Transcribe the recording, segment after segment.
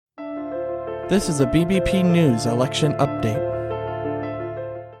This is a BBP News election update.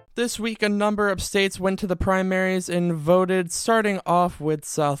 This week, a number of states went to the primaries and voted, starting off with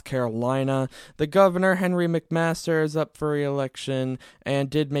South Carolina. The governor, Henry McMaster, is up for re-election and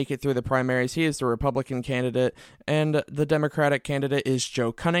did make it through the primaries. He is the Republican candidate, and the Democratic candidate is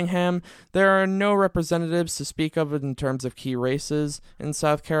Joe Cunningham. There are no representatives to speak of in terms of key races in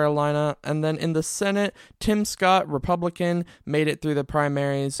South Carolina. And then in the Senate, Tim Scott, Republican, made it through the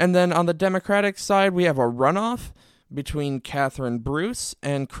primaries. And then on the Democratic side, we have a runoff between Catherine Bruce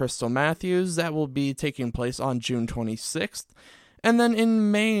and Crystal Matthews. That will be taking place on June 26th. And then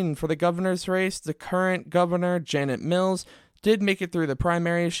in Maine, for the governor's race, the current governor, Janet Mills, did make it through the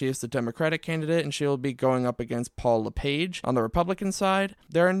primary. She is the Democratic candidate, and she will be going up against Paul LePage on the Republican side.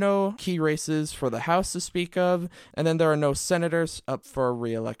 There are no key races for the House to speak of, and then there are no senators up for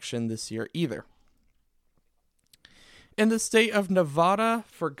re-election this year either. In the state of Nevada,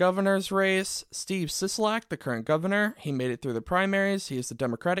 for governor's race, Steve Sisolak, the current governor, he made it through the primaries. He is the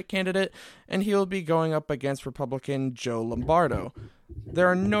Democratic candidate, and he will be going up against Republican Joe Lombardo. There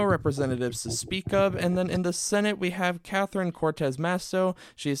are no representatives to speak of. And then in the Senate, we have Catherine Cortez Masto.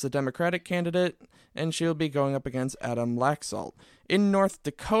 She is the Democratic candidate, and she will be going up against Adam Laxalt. In North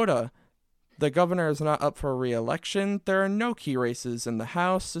Dakota, the governor is not up for re-election. There are no key races in the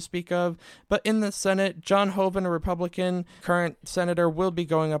House to speak of, but in the Senate, John Hoeven, a Republican current senator, will be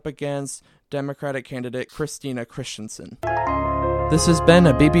going up against Democratic candidate Christina Christensen. This has been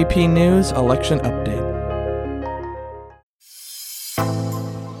a BBP News election update.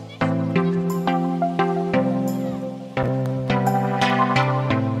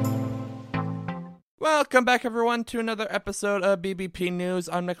 Welcome back, everyone, to another episode of BBP News.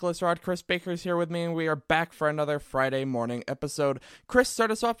 I'm Nicholas Rod. Chris Baker's here with me, and we are back for another Friday morning episode. Chris,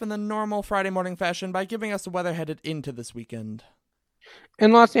 start us off in the normal Friday morning fashion by giving us the weather headed into this weekend.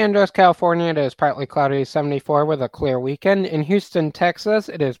 In Los Angeles, California, it is partly cloudy, 74 with a clear weekend. In Houston, Texas,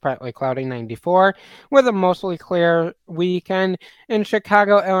 it is partly cloudy, 94 with a mostly clear weekend. In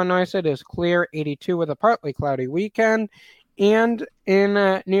Chicago, Illinois, it is clear, 82 with a partly cloudy weekend. And in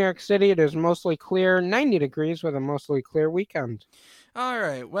New York City, it is mostly clear, 90 degrees with a mostly clear weekend. All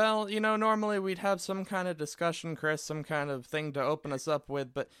right. Well, normally we'd have some kind of discussion, Chris, some kind of thing to open us up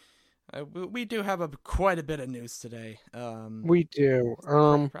with, but we do have quite a bit of news today. We do.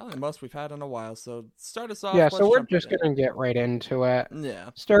 Probably the most we've had in a while. So start us off. Yeah, so we're just going to get right into it.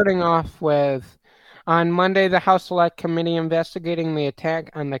 Yeah. Starting off with, on Monday, the House Select Committee investigating the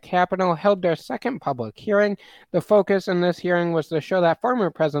attack on the Capitol held their second public hearing. The focus in this hearing was to show that former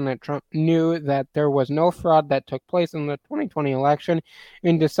President Trump knew that there was no fraud that took place in the 2020 election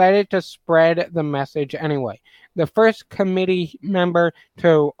and decided to spread the message anyway. The first committee member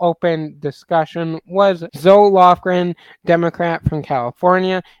to open discussion was Zoe Lofgren, Democrat from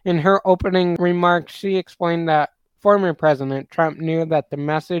California. In her opening remarks, she explained that former President Trump knew that the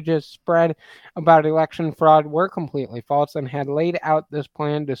messages spread about election fraud were completely false and had laid out this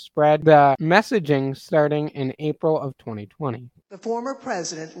plan to spread the messaging starting in April of 2020. The former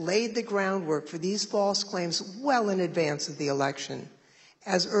president laid the groundwork for these false claims well in advance of the election.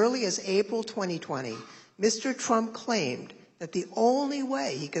 As early as April 2020, Mr. Trump claimed that the only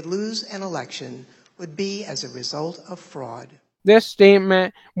way he could lose an election would be as a result of fraud. This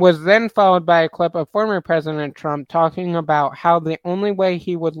statement was then followed by a clip of former President Trump talking about how the only way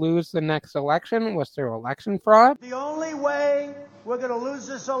he would lose the next election was through election fraud. The only way we're going to lose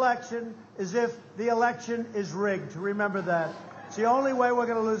this election is if the election is rigged. Remember that. It's the only way we're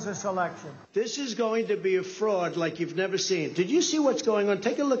going to lose this election. This is going to be a fraud like you've never seen. Did you see what's going on?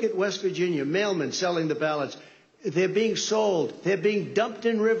 Take a look at West Virginia, mailmen selling the ballots. They're being sold. They're being dumped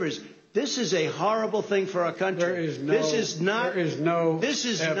in rivers. This is a horrible thing for our country. This is not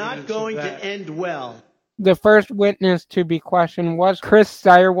going to end well. The first witness to be questioned was Chris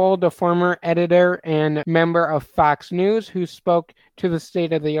Stirewalt, a former editor and member of Fox News, who spoke to the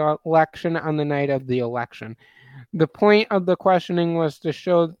state of the election on the night of the election. The point of the questioning was to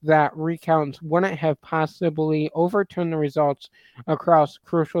show that recounts wouldn't have possibly overturned the results across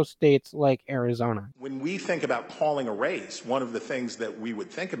crucial states like Arizona. When we think about calling a race, one of the things that we would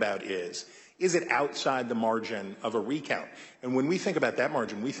think about is it outside the margin of a recount? And when we think about that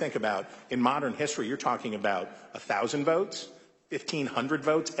margin, we think about, in modern history, you're talking about 1,000 votes, 1,500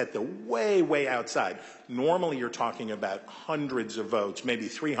 votes at the way outside. Normally, you're talking about hundreds of votes, maybe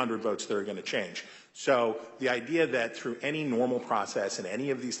 300 votes that are going to change. So the idea that through any normal process in any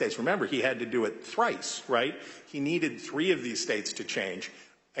of these states, remember, he had to do it thrice, right? He needed 3 of these states to change.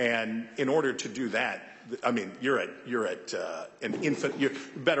 And in order to do that, I mean, you're at an infant. You're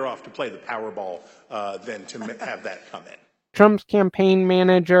better off to play the Powerball than to have that come in. Trump's campaign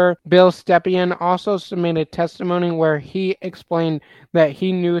manager, Bill Stepien, also submitted testimony where he explained that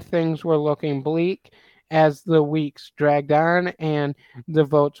he knew things were looking bleak as the weeks dragged on and the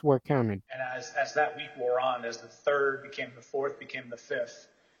votes were counted. And as that week wore on, as the third became the fourth, became the fifth,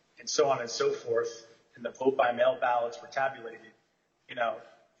 and so on and so forth, and the vote by mail ballots were tabulated,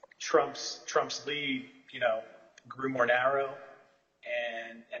 Trump's lead, grew more narrow,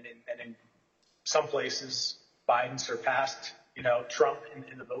 and in some places, Biden surpassed, Trump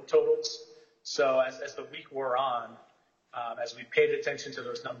in the vote totals. So as the week wore on, as we paid attention to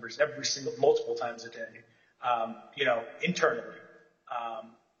those numbers multiple times a day, internally,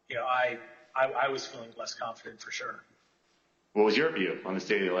 I was feeling less confident for sure. What was your view on the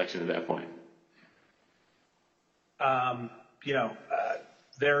state of the election at that point?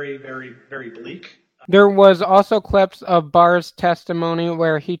 Very, very, very bleak. There was also clips of Barr's testimony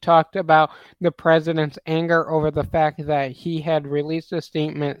where he talked about the president's anger over the fact that he had released a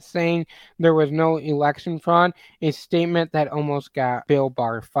statement saying there was no election fraud, a statement that almost got Bill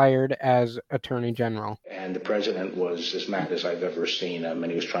Barr fired as Attorney General. And the president was as mad as I've ever seen him,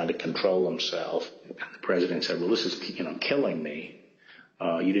 and he was trying to control himself. And the president said, well, this is killing me.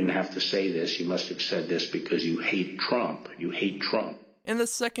 You didn't have to say this. You must have said this because you hate Trump. You hate Trump. In the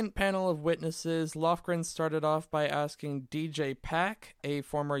second panel of witnesses, Lofgren started off by asking DJ Pack, a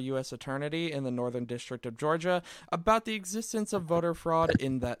former U.S. attorney in the Northern District of Georgia, about the existence of voter fraud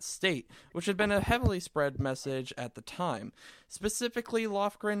in that state, which had been a heavily spread message at the time. Specifically,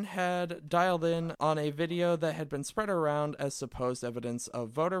 Lofgren had dialed in on a video that had been spread around as supposed evidence of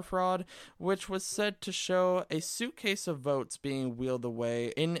voter fraud, which was said to show a suitcase of votes being wheeled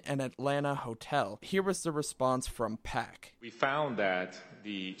away in an Atlanta hotel. Here was the response from Pack. We found that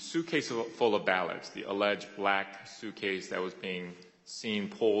the suitcase full of ballots, the alleged black suitcase that was being seen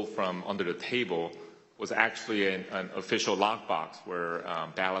pulled from under the table, was actually an official lockbox where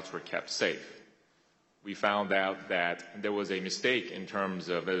ballots were kept safe. We found out that there was a mistake in terms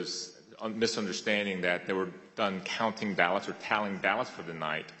of a misunderstanding that they were done counting ballots or tallying ballots for the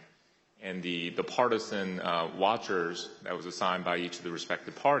night, and the partisan watchers that was assigned by each of the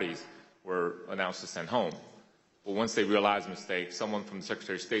respective parties were announced to send home. Well, once they realized the mistake, someone from the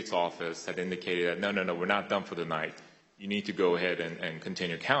Secretary of State's office had indicated that, no, we're not done for the night. You need to go ahead and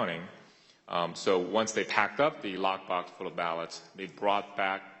continue counting. So once they packed up the lockbox full of ballots, they brought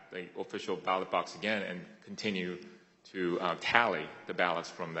back the official ballot box again and continue to tally the ballots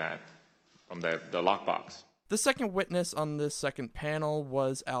from the lockbox. The second witness on this second panel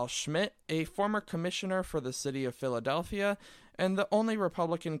was Al Schmidt, a former commissioner for the city of Philadelphia and the only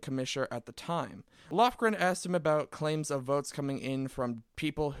Republican commissioner at the time. Lofgren asked him about claims of votes coming in from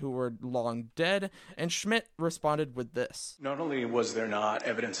people who were long dead, and Schmidt responded with this. Not only was there not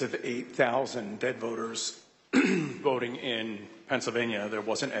evidence of 8,000 dead voters voting in Pennsylvania, there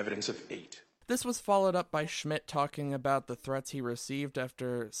wasn't evidence of 8. This was followed up by Schmidt talking about the threats he received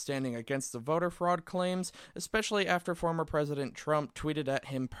after standing against the voter fraud claims, especially after former President Trump tweeted at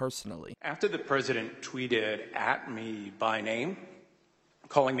him personally. After the president tweeted at me by name,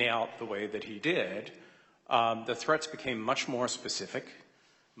 calling me out the way that he did, the threats became much more specific,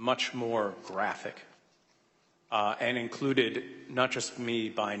 much more graphic, and included not just me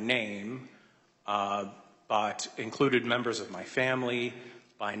by name, but included members of my family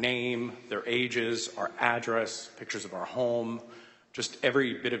by name, their ages, our address, pictures of our home, just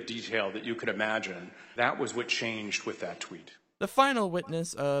every bit of detail that you could imagine. That was what changed with that tweet. The final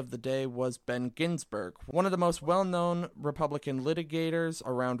witness of the day was Ben Ginsberg, one of the most well-known Republican litigators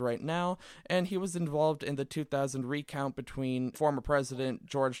around right now, and he was involved in the 2000 recount between former President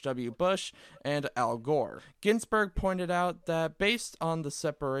George W. Bush and Al Gore. Ginsberg pointed out that based on the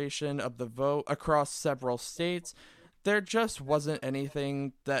separation of the vote across several states, there just wasn't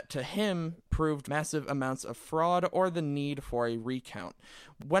anything that, to him, proved massive amounts of fraud or the need for a recount.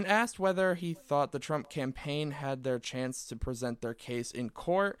 When asked whether he thought the Trump campaign had their chance to present their case in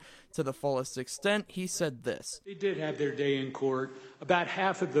court to the fullest extent, he said this. They did have their day in court. About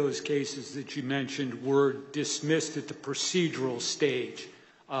half of those cases that you mentioned were dismissed at the procedural stage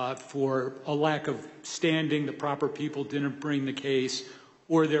for a lack of standing. The proper people didn't bring the case,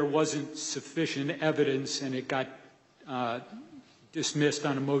 or there wasn't sufficient evidence and it got dismissed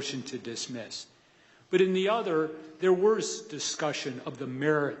on a motion to dismiss. But in the other, there was discussion of the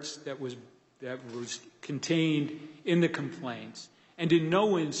merits that was contained in the complaints. And in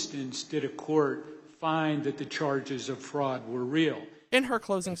no instance did a court find that the charges of fraud were real. In her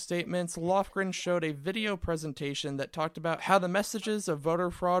closing statements, Lofgren showed a video presentation that talked about how the messages of voter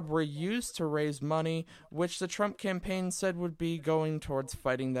fraud were used to raise money, which the Trump campaign said would be going towards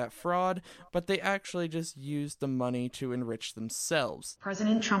fighting that fraud, but they actually just used the money to enrich themselves.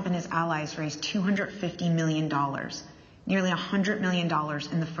 President Trump and his allies raised $250 million, nearly $100 million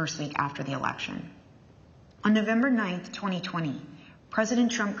in the first week after the election. On November 9th, 2020,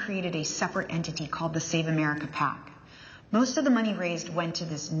 President Trump created a separate entity called the Save America PAC. Most of the money raised went to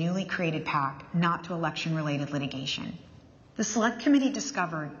this newly created PAC, not to election-related litigation. The Select Committee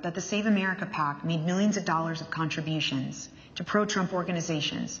discovered that the Save America PAC made millions of dollars of contributions to pro-Trump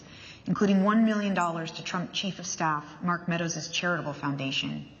organizations, including $1 million to Trump Chief of Staff Mark Meadows' charitable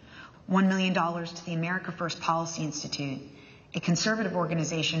foundation, $1 million to the America First Policy Institute, a conservative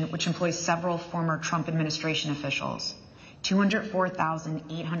organization which employs several former Trump administration officials,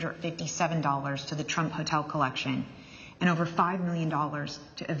 $204,857 to the Trump Hotel Collection, and over $5 million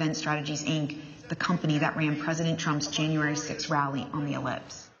to Event Strategies, Inc., the company that ran President Trump's January 6th rally on the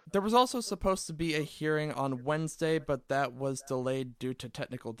Ellipse. There was also supposed to be a hearing on Wednesday, but that was delayed due to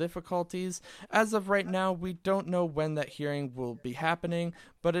technical difficulties. As of right now, we don't know when that hearing will be happening,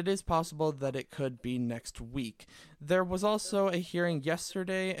 but it is possible that it could be next week. There was also a hearing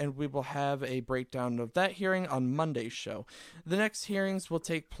yesterday, and we will have a breakdown of that hearing on Monday's show. The next hearings will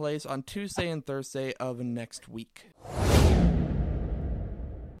take place on Tuesday and Thursday of next week.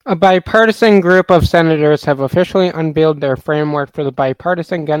 A bipartisan group of senators have officially unveiled their framework for the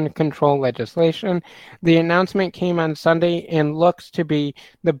bipartisan gun control legislation. The announcement came on Sunday and looks to be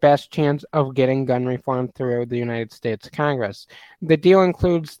the best chance of getting gun reform through the United States Congress. The deal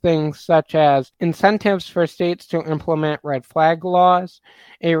includes things such as incentives for states to implement red flag laws,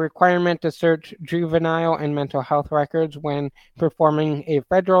 a requirement to search juvenile and mental health records when performing a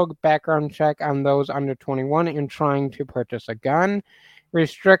federal background check on those under 21 and trying to purchase a gun,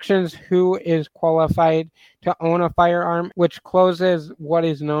 restrictions who is qualified to own a firearm, which closes what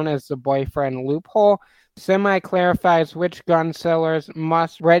is known as the boyfriend loophole, semi-clarifies which gun sellers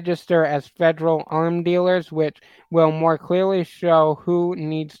must register as federal arm dealers, which will more clearly show who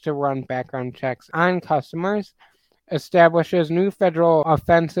needs to run background checks on customers, establishes new federal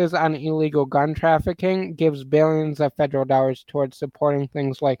offenses on illegal gun trafficking, gives billions of federal dollars towards supporting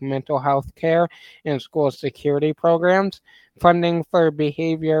things like mental health care and school security programs, funding for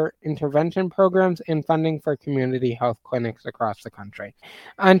behavior intervention programs, and funding for community health clinics across the country.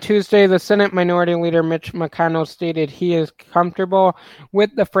 On Tuesday, the Senate Minority Leader Mitch McConnell stated he is comfortable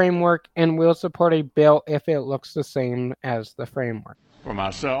with the framework and will support a bill if it looks the same as the framework. For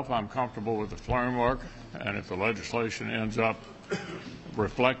myself, I'm comfortable with the framework, and if the legislation ends up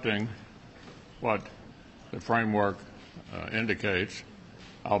reflecting what the framework indicates,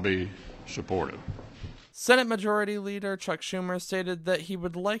 I'll be supportive. Senate Majority Leader Chuck Schumer stated that he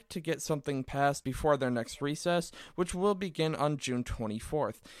would like to get something passed before their next recess, which will begin on June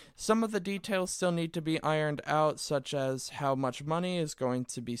 24th. Some of the details still need to be ironed out, such as how much money is going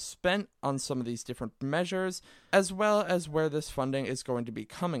to be spent on some of these different measures, as well as where this funding is going to be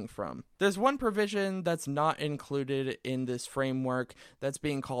coming from. There's one provision that's not included in this framework that's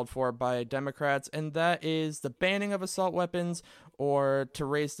being called for by Democrats, and that is the banning of assault weapons, or to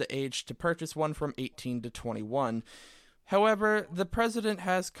raise the age to purchase one from 18 to 21. However, the president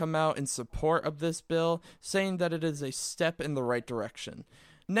has come out in support of this bill, saying that it is a step in the right direction.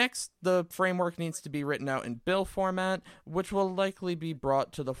 Next, the framework needs to be written out in bill format, which will likely be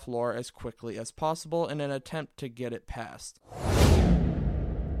brought to the floor as quickly as possible in an attempt to get it passed.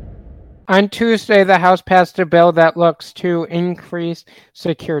 On Tuesday, the House passed a bill that looks to increase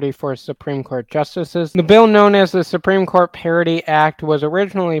security for Supreme Court justices. The bill, known as the Supreme Court Parity Act, was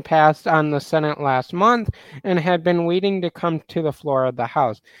originally passed on the Senate last month and had been waiting to come to the floor of the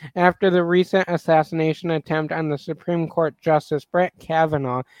House. After the recent assassination attempt on the Supreme Court Justice Brett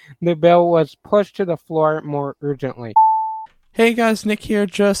Kavanaugh, the bill was pushed to the floor more urgently. Hey guys, Nick here,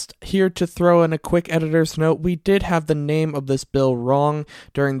 just here to throw in a quick editor's note. We did have the name of this bill wrong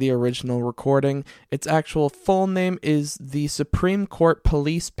during the original recording. Its actual full name is the Supreme Court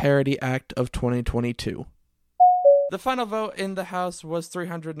Police Parity Act of 2022. The final vote in the House was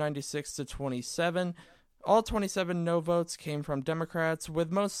 396 to 27. All 27 no votes came from Democrats,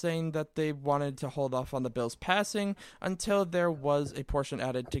 with most saying that they wanted to hold off on the bill's passing until there was a portion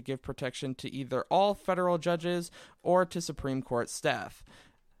added to give protection to either all federal judges or to Supreme Court staff.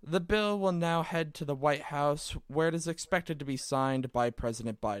 The bill will now head to the White House, where it is expected to be signed by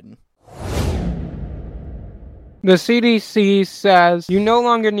President Biden. The CDC says you no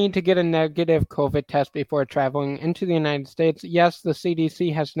longer need to get a negative COVID test before traveling into the United States. Yes, the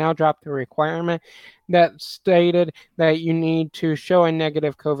CDC has now dropped the requirement that stated that you need to show a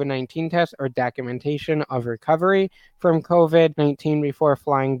negative COVID-19 test or documentation of recovery from COVID-19 before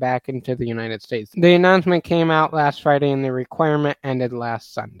flying back into the United States. The announcement came out last Friday and the requirement ended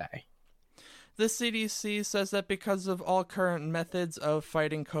last Sunday. The CDC says that because of all current methods of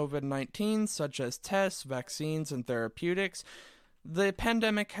fighting COVID-19, such as tests, vaccines, and therapeutics, the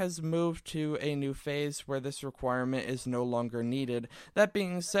pandemic has moved to a new phase where this requirement is no longer needed. That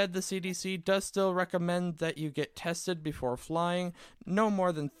being said, the CDC does still recommend that you get tested before flying, no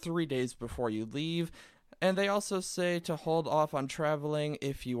more than 3 days before you leave, and they also say to hold off on traveling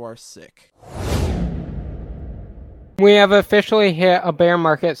if you are sick. We have officially hit a bear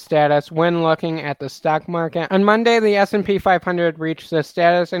market status when looking at the stock market. On Monday, the S&P 500 reached this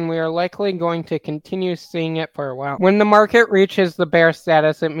status, and we are likely going to continue seeing it for a while. When the market reaches the bear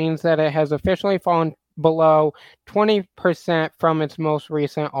status, it means that it has officially fallen below 20% from its most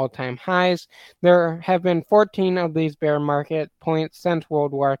recent all-time highs. There have been 14 of these bear market points since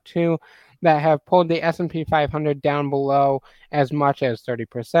World War II that have pulled the S&P 500 down below as much as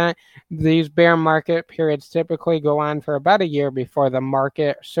 30%. These bear market periods typically go on for about a year before the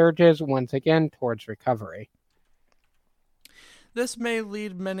market surges once again towards recovery. This may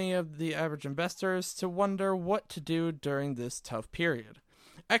lead many of the average investors to wonder what to do during this tough period.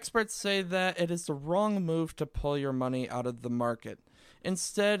 Experts say that it is the wrong move to pull your money out of the market.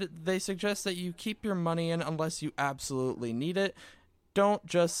 Instead, they suggest that you keep your money in unless you absolutely need it. Don't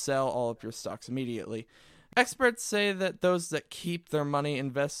just sell all of your stocks immediately. Experts say that those that keep their money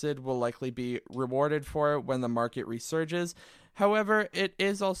invested will likely be rewarded for it when the market resurges. However, it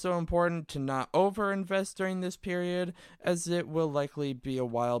is also important to not overinvest during this period, as it will likely be a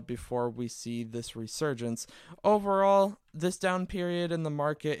while before we see this resurgence. Overall, this down period in the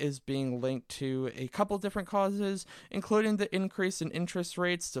market is being linked to a couple different causes, including the increase in interest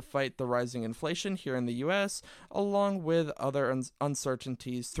rates to fight the rising inflation here in the US, along with other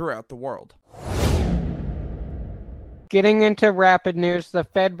uncertainties throughout the world. Getting into rapid news, the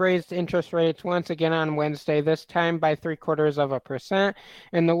Fed raised interest rates once again on Wednesday, this time by 0.75%,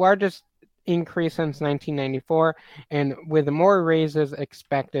 and the largest increase since 1994, and with more raises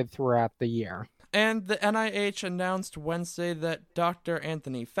expected throughout the year. And the NIH announced Wednesday that Dr.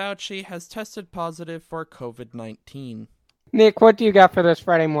 Anthony Fauci has tested positive for COVID-19. Nick, what do you got for this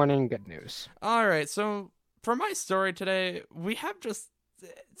Friday morning good news? All right, so for my story today, we have just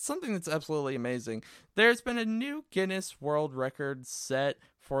something that's absolutely amazing. There's been a new Guinness World Record set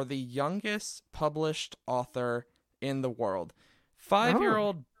for the youngest published author in the world.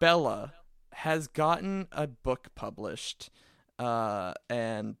 5-year-old Bella has gotten a book published,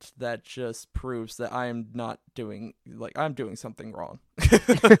 and that just proves that I'm doing something wrong.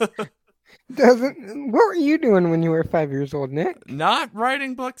 What were you doing when you were 5 years old, Nick? Not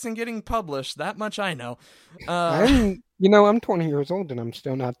writing books and getting published. That much I know. I'm 20 years old and I'm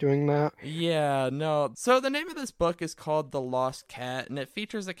still not doing that. Yeah, no. So the name of this book is called The Lost Cat, and it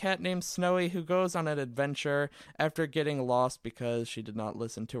features a cat named Snowy who goes on an adventure after getting lost because she did not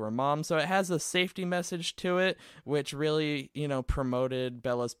listen to her mom. So it has a safety message to it, which really, promoted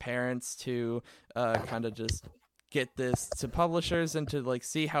Bella's parents to kind of just get this to publishers and to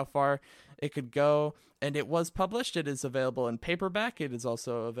see how far it could go. And it was published. It is available in paperback. It is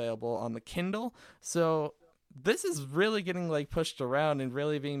also available on the Kindle. So this is really getting pushed around and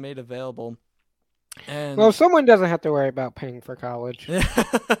really being made available. And well, someone doesn't have to worry about paying for college.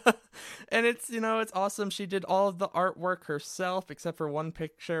 And it's awesome. She did all of the artwork herself, except for one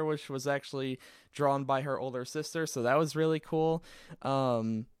picture, which was actually drawn by her older sister. So that was really cool.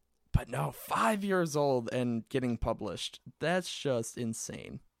 But no, 5 years old and getting published. That's just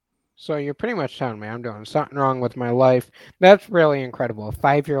insane. So you're pretty much telling me I'm doing something wrong with my life. That's really incredible. A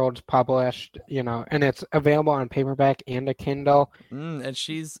 5-year-old's published, and it's available on paperback and a Kindle. And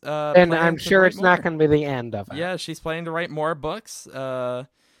she's and I'm sure it's not going to be the end of it. Yeah, she's planning to write more books.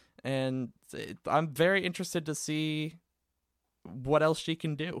 And I'm very interested to see what else she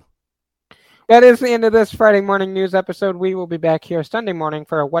can do. That is the end of this Friday morning news episode. We will be back here Sunday morning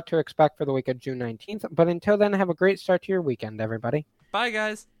for what to expect for the week of June 19th. But until then, have a great start to your weekend, everybody. Bye,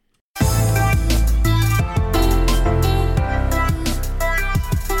 guys.